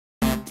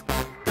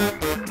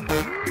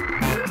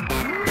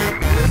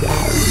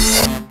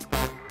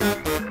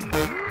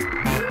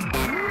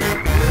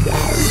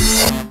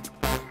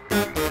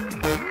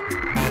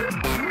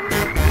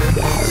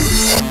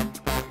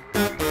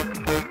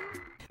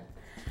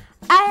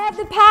have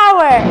the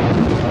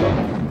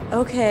power!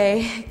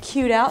 Okay,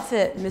 cute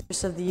outfit,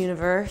 Mistress of the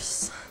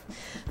Universe.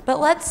 But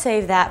let's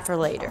save that for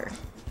later.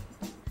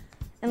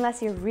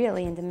 Unless you're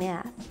really into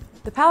math.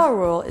 The power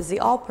rule is the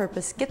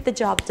all-purpose,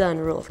 get-the-job-done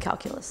rule of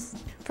calculus.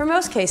 For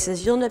most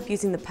cases, you'll end up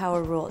using the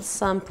power rule at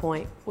some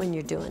point when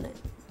you're doing it.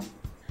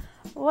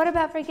 What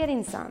about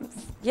forgetting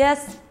sums?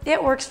 Yes,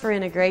 it works for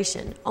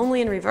integration,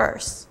 only in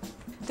reverse.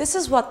 This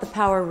is what the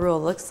power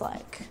rule looks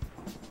like.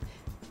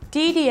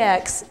 d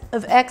dx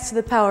of x to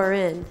the power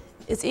n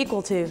is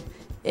equal to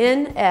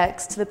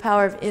nx to the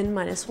power of n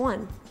minus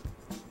 1.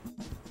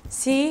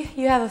 See,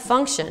 you have a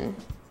function,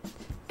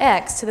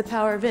 x to the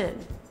power of n,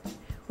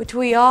 which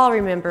we all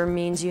remember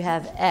means you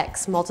have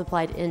x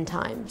multiplied n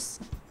times.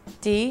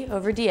 d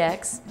over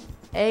dx,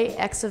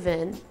 ax of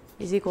n,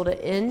 is equal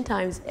to n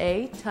times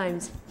a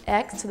times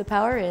x to the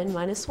power n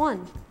minus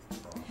 1.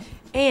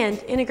 And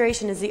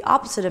integration is the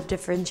opposite of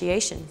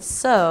differentiation,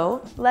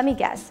 so... Let me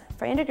guess.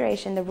 For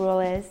integration, the rule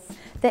is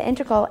the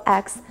integral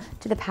x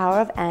to the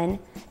power of n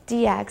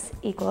dx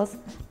equals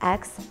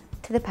x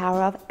to the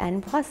power of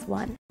n plus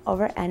 1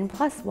 over n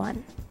plus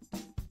 1.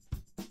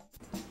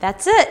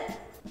 That's it!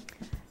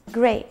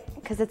 Great,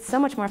 because it's so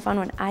much more fun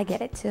when I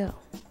get it too.